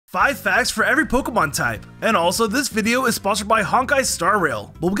5 facts for every Pokemon type. And also, this video is sponsored by Honkai Star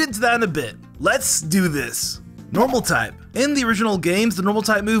Rail, but we'll get into that in a bit. Let's do this. Normal type. In the original games, the normal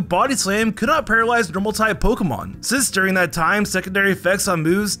type move Body Slam could not paralyze normal type Pokemon, since during that time, secondary effects on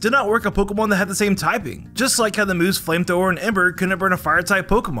moves did not work on Pokemon that had the same typing, just like how the moves Flamethrower and Ember couldn't burn a fire type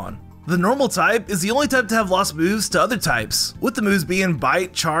Pokemon. The normal type is the only type to have lost moves to other types, with the moves being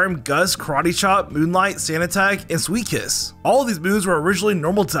Bite, Charm, Gust, Karate Chop, Moonlight, Sand Attack, and Sweet Kiss. All of these moves were originally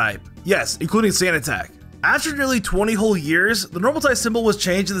normal type. Yes, including Sand Attack. After nearly 20 whole years, the normal type symbol was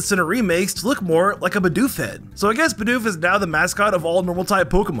changed in the Sinnoh remakes to look more like a Bidoof head. So I guess Bidoof is now the mascot of all normal type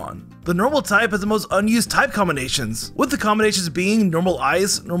Pokemon. The normal type has the most unused type combinations, with the combinations being normal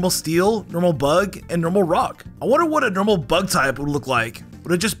ice, normal steel, normal bug, and normal rock. I wonder what a normal bug type would look like.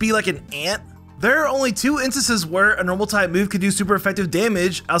 Would it just be like an ant? There are only 2 instances where a normal type move can do super effective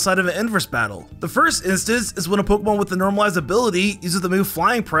damage outside of an inverse battle. The first instance is when a Pokemon with the normalized ability uses the move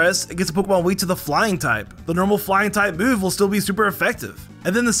Flying Press against a Pokemon weak to the flying type. The normal flying type move will still be super effective.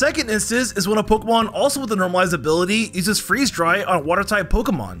 And then the second instance is when a Pokemon also with the normalized ability uses Freeze Dry on water type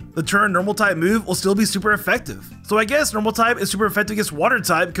Pokemon. The turn normal type move will still be super effective. So I guess normal type is super effective against water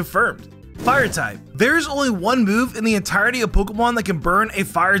type, confirmed. Fire type. There's only one move in the entirety of Pokemon that can burn a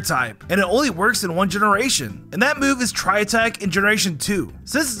fire type, and it only works in one generation. And that move is Tri-Attack in Generation 2.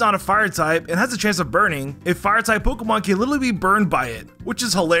 Since it's not a fire type and has a chance of burning, a fire type Pokemon can literally be burned by it, which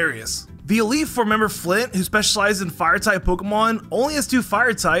is hilarious. The Elite Four member Flint, who specializes in fire type Pokemon, only has 2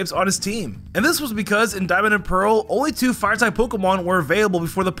 fire types on his team. And this was because in Diamond and Pearl, only 2 fire type Pokemon were available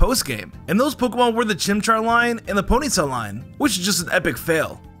before the post game. And those Pokemon were the Chimchar line and the Ponytail line, which is just an epic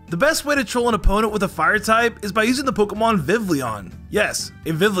fail. The best way to troll an opponent with a fire type is by using the Pokemon Vivillon. Yes,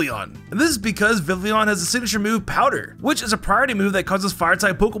 a Vivillon. And this is because Vivillon has a signature move Powder, which is a priority move that causes fire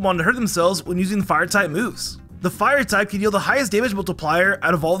type Pokemon to hurt themselves when using fire type moves. The fire type can yield the highest damage multiplier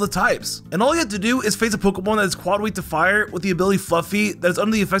out of all the types, and all you have to do is face a Pokemon that is quad weak to fire with the ability Fluffy that is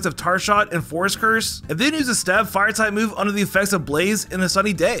under the effects of Tar Shot and Forest Curse, and then use a stab fire type move under the effects of Blaze in a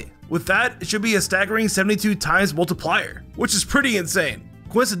sunny day. With that, it should be a staggering 72 times multiplier, which is pretty insane.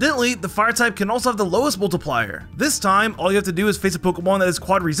 Coincidentally, the fire type can also have the lowest multiplier. This time, all you have to do is face a Pokemon that is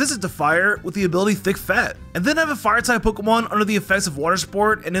quad resistant to fire with the ability Thick Fat, and then have a fire type Pokemon under the effects of Water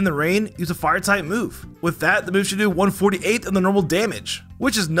Sport and in the rain use a fire type move. With that, the move should do 1/48 of the normal damage,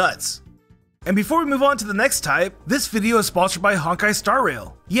 which is nuts. And before we move on to the next type, this video is sponsored by Honkai Star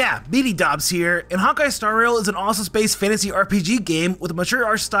Rail. Yeah, Dobbs here, and Honkai Star Rail is an awesome space fantasy RPG game with a mature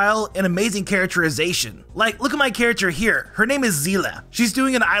art style and amazing characterization. Like, look at my character here, her name is Zila. She's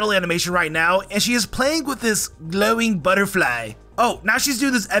doing an idle animation right now, and she is playing with this glowing butterfly. Oh, now she's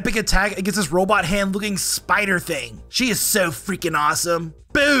doing this epic attack against this robot hand looking spider thing. She is so freaking awesome.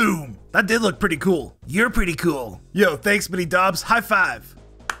 Boom! That did look pretty cool. You're pretty cool. Yo, thanks Dobbs, high five.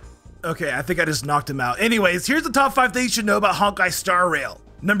 Okay, I think I just knocked him out. Anyways, here's the top 5 things you should know about Honkai Star Rail.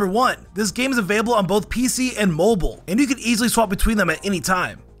 Number 1, this game is available on both PC and mobile, and you can easily swap between them at any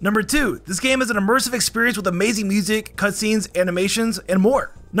time. Number 2, this game is an immersive experience with amazing music, cutscenes, animations, and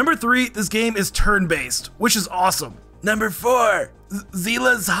more. Number 3, this game is turn-based, which is awesome. Number 4,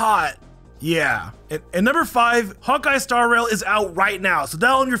 Zila's hot. Yeah. And number 5, Honkai Star Rail is out right now, so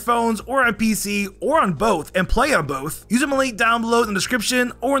download on your phones or on PC or on both and play on both. Use my link down below in the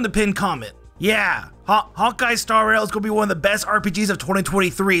description or in the pinned comment. Yeah, Honkai Star Rail is going to be one of the best RPGs of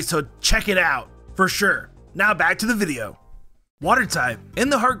 2023, so check it out, for sure. Now back to the video. Water type. In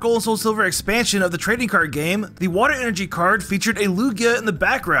the Heart Gold and Soul Silver expansion of the trading card game, the Water Energy card featured a Lugia in the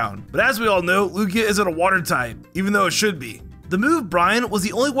background, but as we all know, Lugia isn't a water type, even though it should be. The move Brian was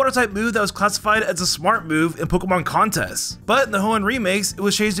the only water type move that was classified as a smart move in Pokemon contests, but in the Hoenn remakes, it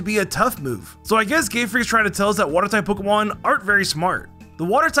was changed to be a tough move. So I guess Game Freak's trying to tell us that water type Pokemon aren't very smart. The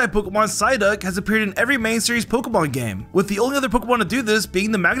water type Pokemon Psyduck has appeared in every main series Pokemon game, with the only other Pokemon to do this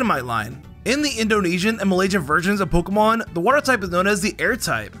being the Magnemite line. In the Indonesian and Malaysian versions of Pokemon, the water type is known as the air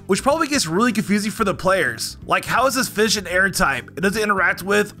type, which probably gets really confusing for the players. Like, how is this fish an air type? It doesn't interact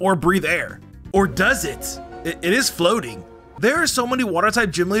with or breathe air. Or does it? It is floating. There are so many water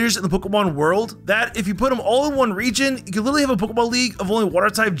type gym leaders in the Pokemon world that if you put them all in one region, you could literally have a Pokemon League of only water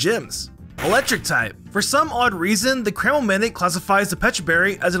type gyms. Electric type. For some odd reason, the Cramorant classifies the Pecha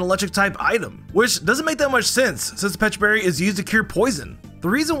Berry as an electric type item, which doesn't make that much sense since the Pecha Berry is used to cure poison. The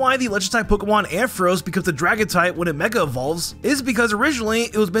reason why the electric type Pokemon Ampharos becomes a dragon type when it mega evolves is because originally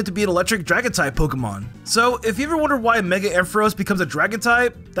it was meant to be an electric dragon type Pokemon. So if you ever wondered why Mega Ampharos becomes a dragon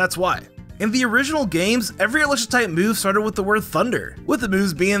type, that's why. In the original games, every electric type move started with the word thunder, with the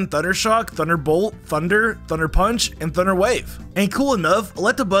moves being Thunder Shock, Thunderbolt, Thunder, Thunder Punch, and Thunder Wave. And cool enough,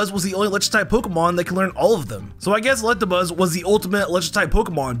 Electabuzz was the only electric type Pokemon that could learn all of them. So I guess Electabuzz was the ultimate electric type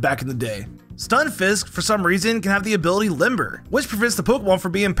Pokemon back in the day. Stunfisk, for some reason, can have the ability Limber, which prevents the Pokemon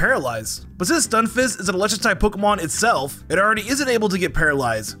from being paralyzed. But since Stunfisk is an electric type Pokemon itself, it already isn't able to get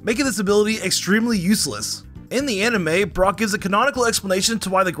paralyzed, making this ability extremely useless. In the anime, Brock gives a canonical explanation to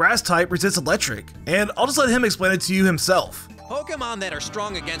why the grass type resists electric, and I'll just let him explain it to you himself. Pokemon that are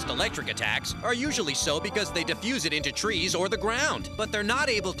strong against electric attacks are usually so because they diffuse it into trees or the ground, but they're not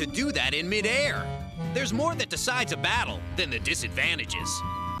able to do that in midair. There's more that decides a battle than the disadvantages.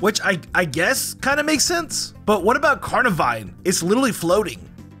 Which I guess kinda makes sense. But what about Carnivine? It's literally floating.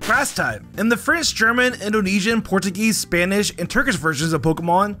 Grass type. In the French, German, Indonesian, Portuguese, Spanish, and Turkish versions of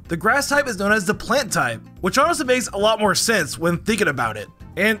Pokemon, the grass type is known as the plant type, which honestly makes a lot more sense when thinking about it.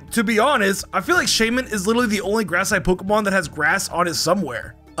 And to be honest, I feel like Shaman is literally the only grass type Pokemon that has grass on it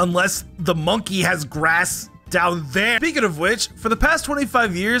somewhere. Unless the monkey has grass down there. Speaking of which, for the past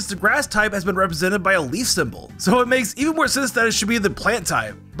 25 years, the grass type has been represented by a leaf symbol, so it makes even more sense that it should be the plant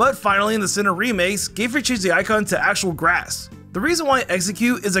type. But finally, in the Sinnoh remakes, Game Freak changed the icon to actual grass. The reason why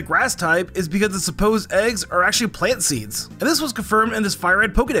Execute is a grass type is because the supposed eggs are actually plant seeds, and this was confirmed in this Fire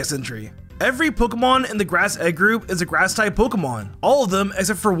Red Pokedex entry. Every Pokemon in the grass egg group is a grass type Pokemon, all of them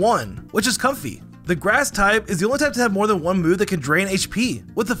except for one, which is Comfey. The grass type is the only type to have more than one move that can drain HP,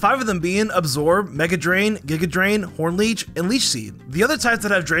 with the 5 of them being Absorb, Mega Drain, Giga Drain, Horn Leech, and Leech Seed. The other types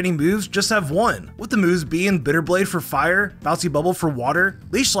that have draining moves just have one, with the moves being Bitter Blade for fire, Bouncy Bubble for water,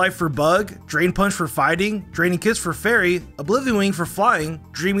 Leech Life for bug, Drain Punch for fighting, Draining Kiss for fairy, Oblivion Wing for flying,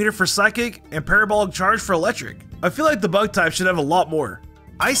 Dream Eater for psychic, and Parabolic Charge for electric. I feel like the bug type should have a lot more.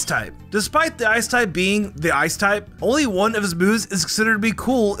 Ice type. Despite the ice type being the ice type, only one of his moves is considered to be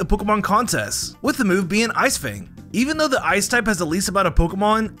cool in Pokemon contests, with the move being Ice Fang. Even though the ice type has the least amount of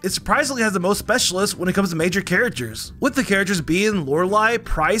Pokemon, it surprisingly has the most specialists when it comes to major characters, with the characters being Lorelei,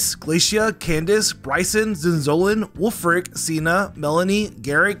 Price, Glacia, Candace, Bryson, Zinzolin, Wulfric, Cena, Melanie,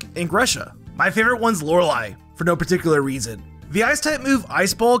 Garrick, and Gresha. My favorite one's Lorelei, for no particular reason. The Ice-type move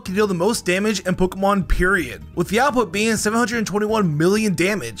Ice Ball can deal the most damage in Pokemon period, with the output being 721 million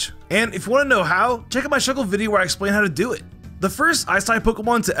damage. And if you want to know how, check out my Shuckle video where I explain how to do it. The first Ice-type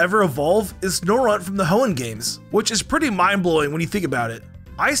Pokemon to ever evolve is Snorunt from the Hoenn games, which is pretty mind-blowing when you think about it.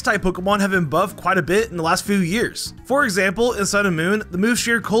 Ice-type Pokemon have been buffed quite a bit in the last few years. For example, in Sun and Moon, the move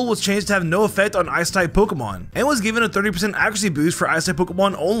Sheer Cold was changed to have no effect on Ice-type Pokemon, and was given a 30% accuracy boost for Ice-type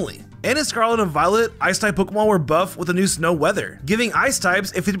Pokemon only. And in Scarlet and Violet, Ice-type Pokemon were buffed with a new Snow Weather, giving Ice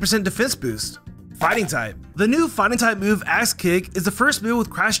types a 50% defense boost. Fighting type. The new Fighting type move Axe Kick is the first move with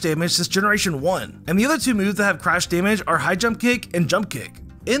crash damage since Generation 1, and the other two moves that have crash damage are High Jump Kick and Jump Kick.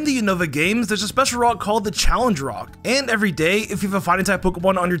 In the Unova games, there's a special rock called the Challenge Rock, and every day, if you have a Fighting type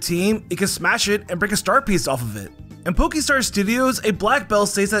Pokemon on your team, it can smash it and break a star piece off of it. In Pokestar Studios, a black belt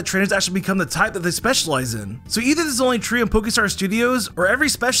states that trainers actually become the type that they specialize in. So either this is only true in Pokestar Studios, or every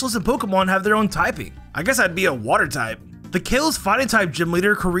specialist in Pokemon have their own typing. I guess I'd be a water type. The Kalos Fighting type gym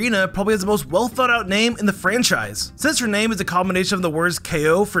leader, Karina, probably has the most well thought out name in the franchise, since her name is a combination of the words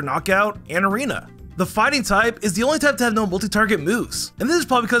KO for knockout and arena. The Fighting type is the only type to have no multi-target moves, and this is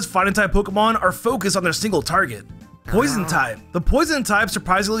probably because Fighting type Pokemon are focused on their single target. Poison type. The Poison type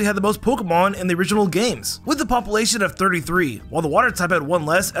surprisingly had the most Pokemon in the original games, with a population of 33, while the Water type had one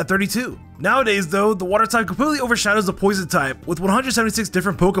less at 32. Nowadays though, the Water type completely overshadows the Poison type with 176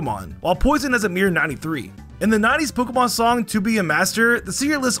 different Pokemon, while Poison has a mere 93. In the 90s Pokemon song To Be a Master, the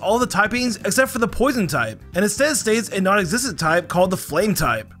singer lists all the typings except for the Poison type, and instead states a non-existent type called the Flame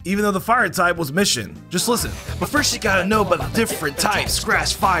type, even though the Fire type was mission. Just listen. But first you gotta know about the different types: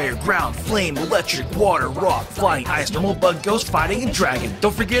 grass, fire, ground, flame, electric, water, rock, flying, ice, normal, bug, ghost, fighting, and dragon.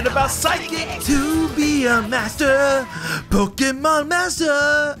 Don't forget about Psychic! To be a master, Pokemon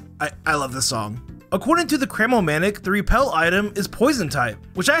Master! I love this song. According to the Cramomanic, the Repel item is Poison type,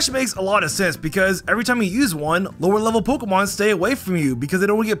 which actually makes a lot of sense because every time you use one, lower level Pokemon stay away from you because they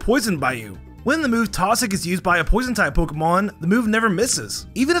don't get poisoned by you. When the move Toxic is used by a Poison type Pokemon, the move never misses,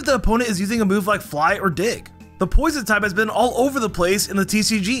 even if the opponent is using a move like Fly or Dig. The Poison type has been all over the place in the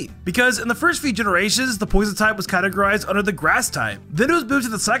TCG, because in the first few generations, the Poison type was categorized under the Grass type. Then it was moved to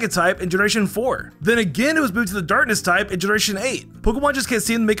the Psychic type in Generation 4. Then again it was moved to the Darkness type in Generation 8. Pokemon just can't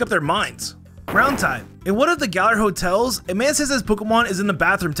seem to make up their minds. Ground type. In one of the Galar hotels, a man says his Pokemon is in the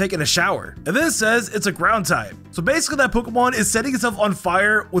bathroom taking a shower, and then it says it's a ground type. So basically that Pokemon is setting itself on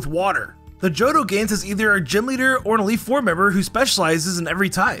fire with water. The Johto games has either a gym leader or an Elite Four member who specializes in every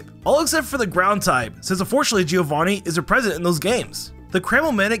type, all except for the ground type, since unfortunately Giovanni isn't present in those games. The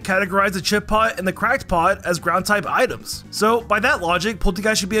Cramomanic categorized the Chip Pot and the Cracked Pot as ground type items. So by that logic,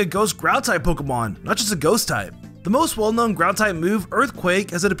 Polteageist should be a ghost ground type Pokemon, not just a ghost type. The most well-known ground type move,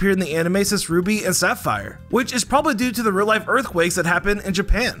 Earthquake, has it appeared in the anime since Ruby and Sapphire, which is probably due to the real-life earthquakes that happen in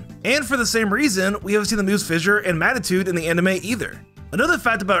Japan. And for the same reason, we haven't seen the moves Fissure and Magnitude in the anime either. Another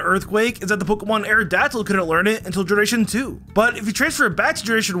fact about Earthquake is that the Pokemon Aerodactyl couldn't learn it until Generation 2. But if you transfer it back to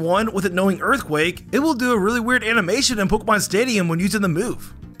Generation 1 with it knowing Earthquake, it will do a really weird animation in Pokemon Stadium when using the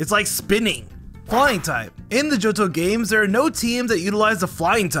move. It's like spinning. Flying type. In the Johto games, there are no teams that utilize the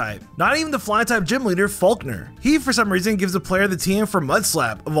flying type. Not even the flying type gym leader, Faulkner. He, for some reason, gives the player the TM for Mud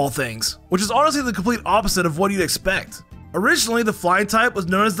Slap, of all things, which is honestly the complete opposite of what you'd expect. Originally, the flying type was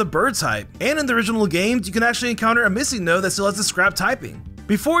known as the bird type, and in the original games, you can actually encounter a missing node that still has the scrap typing.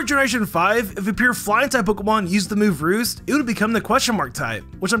 Before Generation 5, if a pure flying type Pokemon used the move Roost, it would become the question mark type,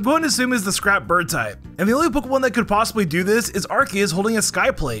 which I'm going to assume is the scrap bird type. And the only Pokemon that could possibly do this is Arceus holding a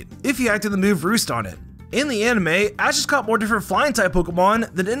Sky Plate, if he acted the move Roost on it. In the anime, Ash has caught more different flying type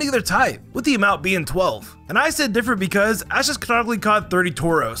Pokemon than any other type, with the amount being 12. And I said different because Ash has canonically caught 30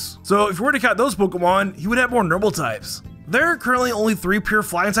 Tauros. So if we were to count those Pokemon, he would have more normal types. There are currently only 3 pure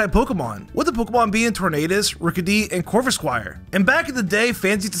flying type Pokemon, with the Pokemon being Tornadus, Rookidee, and Corvisquire. And back in the day,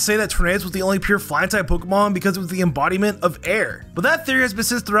 fans used to say that Tornadus was the only pure flying type Pokemon because it was the embodiment of air. But that theory has been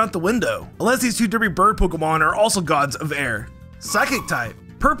since thrown out the window, unless these 2 derby bird Pokemon are also gods of air. Psychic type.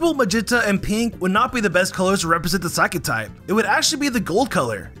 Purple, magenta, and pink would not be the best colors to represent the Psychic type. It would actually be the gold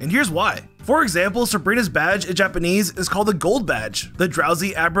color, and here's why. For example, Sabrina's badge in Japanese is called the Gold Badge. The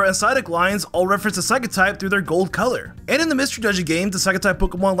Drowsy, Abra, and Psyduck lines all reference the Psychic type through their gold color. And in the Mystery Dungeon game, the Psychic type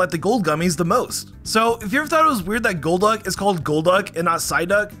Pokemon like the gold gummies the most. So if you ever thought it was weird that Golduck is called Golduck and not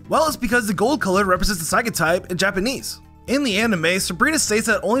Psyduck, well, it's because the gold color represents the Psychic type in Japanese. In the anime, Sabrina states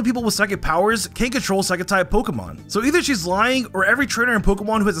that only people with psychic powers can control psychic type Pokemon. So either she's lying or every trainer in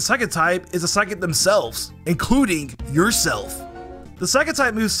Pokemon who has a psychic type is a psychic themselves, including yourself. The psychic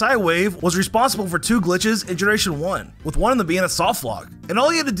type move Psywave was responsible for 2 glitches in Generation 1, with one of them being a soft lock. And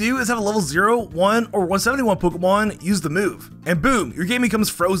all you had to do is have a level 0, 1, or 171 Pokemon use the move, and boom, your game becomes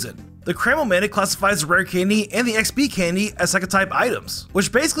frozen. The Cramomanic classifies the rare candy and the XP candy as psychic type items,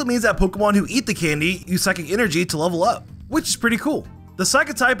 which basically means that Pokemon who eat the candy use psychic energy to level up, which is pretty cool. The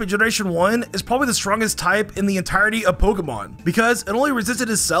Psychic type in Generation 1 is probably the strongest type in the entirety of Pokemon, because it only resisted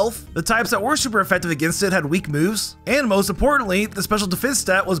itself, the types that were super effective against it had weak moves, and most importantly, the special defense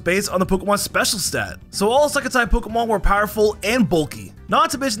stat was based on the Pokemon's special stat. So all Psychic type Pokemon were powerful and bulky. Not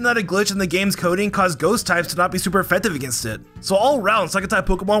to mention that a glitch in the game's coding caused ghost types to not be super effective against it. So all around, Psychic type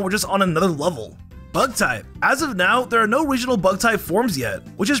Pokemon were just on another level. Bug type. As of now, there are no regional bug type forms yet,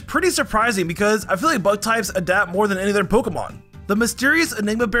 which is pretty surprising because I feel like bug types adapt more than any other Pokemon. The mysterious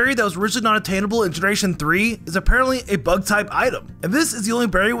Enigma berry that was originally not attainable in Generation 3 is apparently a bug type item, and this is the only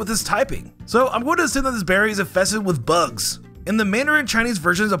berry with this typing. So I'm going to assume that this berry is infested with bugs. In the Mandarin Chinese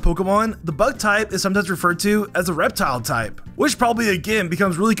versions of Pokemon, the bug type is sometimes referred to as the reptile type, which probably again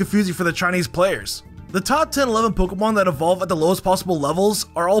becomes really confusing for the Chinese players. The top 10-11 Pokemon that evolve at the lowest possible levels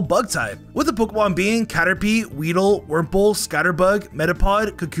are all bug type, with the Pokemon being Caterpie, Weedle, Wurmple, Scatterbug,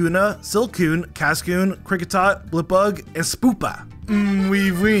 Metapod, Kakuna, Silcoon, Cascoon, Kricketot, Blipbug, and Spoopa.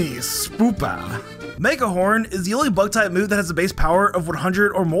 Spoopa. Mega Horn is the only bug type move that has a base power of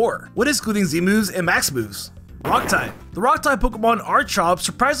 100 or more, when excluding Z moves and max moves. Rock type. The rock type Pokemon Archop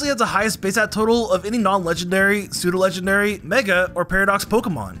surprisingly has the highest base stat total of any non-legendary, pseudo-legendary, mega, or paradox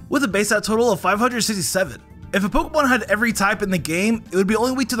Pokemon, with a base stat total of 567. If a Pokemon had every type in the game, it would be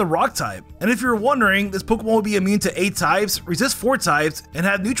only weak to the rock type. And if you're wondering, this Pokemon would be immune to 8 types, resist 4 types, and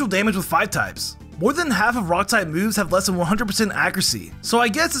have neutral damage with 5 types. More than half of rock type moves have less than 100% accuracy, so I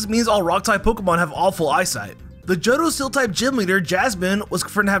guess this means all rock type Pokemon have awful eyesight. The Johto Steel type gym leader, Jasmine, was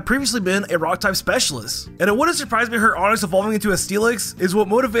confirmed to have previously been a rock type specialist, and it wouldn't surprise me her Onix evolving into a Steelix is what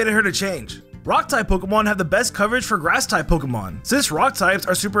motivated her to change. Rock type Pokemon have the best coverage for grass type Pokemon, since rock types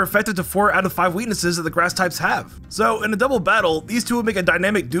are super effective to 4 out of 5 weaknesses that the grass types have. So in a double battle, these two would make a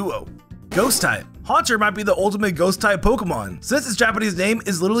dynamic duo. Ghost type. Haunter might be the ultimate ghost type Pokemon, since its Japanese name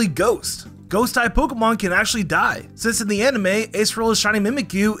is literally Ghost. Ghost type Pokemon can actually die, since in the anime, Acerole's shiny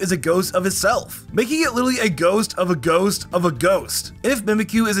Mimikyu is a ghost of itself, making it literally a ghost of a ghost of a ghost, if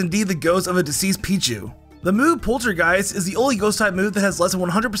Mimikyu is indeed the ghost of a deceased Pichu. The move Poltergeist is the only ghost type move that has less than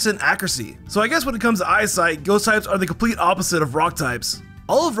 100% accuracy, so I guess when it comes to eyesight, ghost types are the complete opposite of rock types.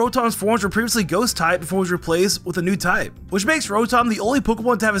 All of Rotom's forms were previously ghost type before it was replaced with a new type, which makes Rotom the only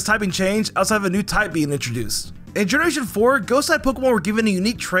Pokemon to have his typing change outside of a new type being introduced. In Generation 4, ghost type Pokemon were given a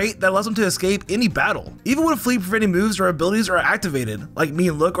unique trait that allows them to escape any battle, even when fleet preventing moves or abilities are activated, like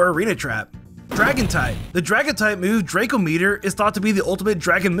Mean Look or Arena Trap. Dragon type. The Dragon type move Dracometer is thought to be the ultimate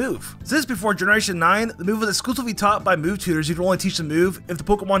dragon move. Since before Generation 9, the move was exclusively taught by move tutors who could only teach the move if the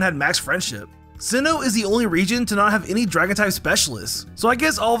Pokemon had max friendship. Sinnoh is the only region to not have any Dragon type specialists, so I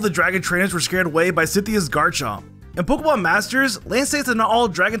guess all of the Dragon trainers were scared away by Cynthia's Garchomp. In Pokemon Masters, Lane states that not all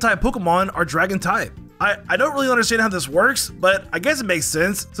Dragon type Pokemon are Dragon type. I don't really understand how this works, but I guess it makes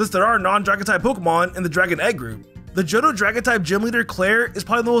sense since there are non-Dragon type Pokemon in the Dragon Egg group. The Johto Dragon type gym leader Claire is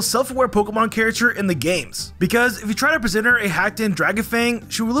probably the most self-aware Pokemon character in the games, because if you try to present her a hacked-in Dragon Fang,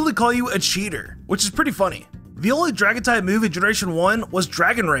 she will literally call you a cheater, which is pretty funny. The only Dragon type move in Generation 1 was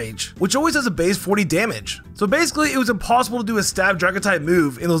Dragon Rage, which always has a base 40 damage. So basically, it was impossible to do a stab Dragon type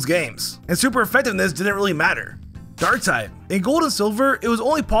move in those games, and super effectiveness didn't really matter. Dark type. In Gold and Silver, it was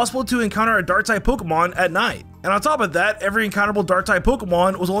only possible to encounter a Dark type Pokemon at night. And on top of that, every encounterable Dark type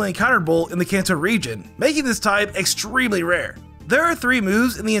Pokemon was only encounterable in the Kanto region, making this type extremely rare. There are 3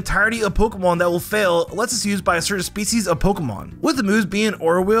 moves in the entirety of Pokemon that will fail unless it's used by a certain species of Pokemon, with the moves being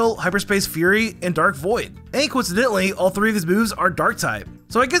Aura Wheel, Hyperspace Fury, and Dark Void. And coincidentally, all 3 of these moves are Dark type.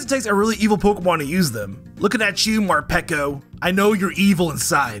 So I guess it takes a really evil Pokemon to use them. Looking at you, Marpeco. I know you're evil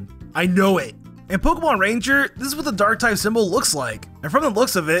inside. I know it. In Pokemon Ranger, this is what the Dark type symbol looks like, and from the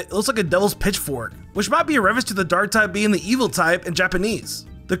looks of it, it looks like a devil's pitchfork, which might be a reference to the Dark type being the evil type in Japanese.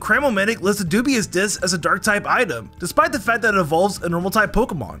 The Cramomatic lists a dubious disc as a Dark type item, despite the fact that it evolves a normal type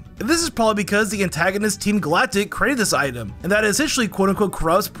Pokemon. And this is probably because the antagonist Team Galactic created this item, and that it essentially quote-unquote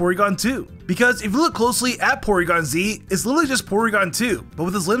corrupts Porygon 2. Because if you look closely at Porygon Z, it's literally just Porygon 2, but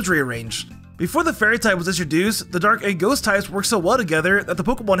with his limbs rearranged. Before the Fairy type was introduced, the Dark and Ghost types worked so well together that the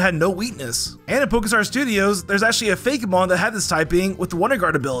Pokemon had no weakness. And in Pokestar Studios, there's actually a Fakemon that had this typing with the Wonder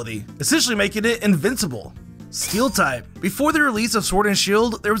Guard ability, essentially making it invincible. Steel type. Before the release of Sword and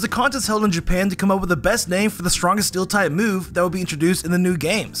Shield, there was a contest held in Japan to come up with the best name for the strongest Steel type move that would be introduced in the new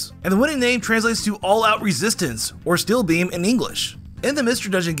games. And the winning name translates to All Out Resistance, or Steel Beam in English. In the Mystery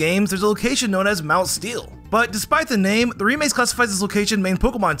Dungeon games, there's a location known as Mount Steel. But despite the name, the remakes classifies this location main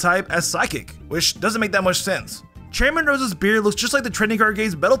Pokemon type as Psychic, which doesn't make that much sense. Chairman Rose's beard looks just like the trading card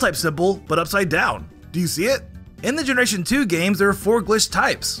game's Metal type symbol, but upside down. Do you see it? In the Generation 2 games, there are 4 glitch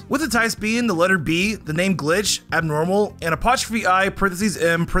types, with the types being the letter B, the name Glitch, Abnormal, and apostrophe I, parentheses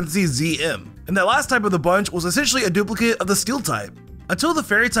M, parentheses ZM. And that last type of the bunch was essentially a duplicate of the Steel type. Until the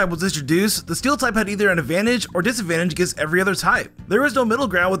Fairy type was introduced, the Steel type had either an advantage or disadvantage against every other type. There was no middle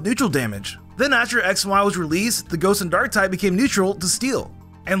ground with neutral damage. Then after X and Y was released, the Ghost and Dark type became neutral to Steel.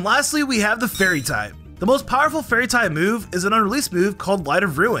 And lastly, we have the Fairy type. The most powerful Fairy type move is an unreleased move called Light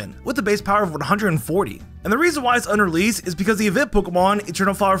of Ruin, with a base power of 140. And the reason why it's unreleased is because the event Pokemon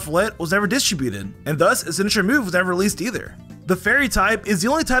Eternal Flower Fillet was never distributed, and thus its signature move was never released either. The Fairy type is the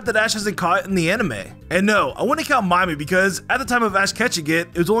only type that Ash hasn't caught in the anime. And no, I wouldn't count Mimi because at the time of Ash catching it,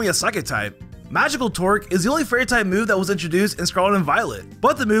 it was only a Psychic type. Magical Torque is the only Fairy type move that was introduced in Scarlet and Violet,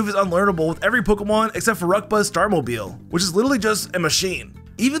 but the move is unlearnable with every Pokemon except for Ruckbuzz Starmobile, which is literally just a machine.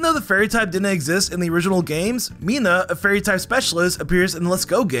 Even though the Fairy type didn't exist in the original games, Mina, a Fairy type specialist, appears in the Let's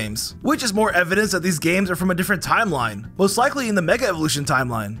Go games, which is more evidence that these games are from a different timeline, most likely in the Mega Evolution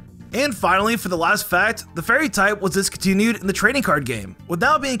timeline. And finally, for the last fact, the Fairy type was discontinued in the trading card game, with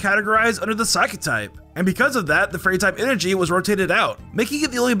now being categorized under the Psychic type. And because of that, the Fairy type energy was rotated out, making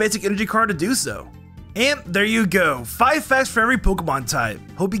it the only basic energy card to do so. And there you go, 5 facts for every Pokemon type.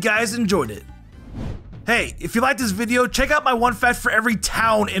 Hope you guys enjoyed it. Hey, if you liked this video, check out my 1 fact for every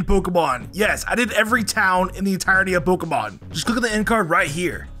town in Pokemon. Yes, I did every town in the entirety of Pokemon. Just click on the end card right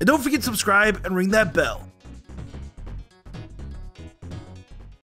here. And don't forget to subscribe and ring that bell.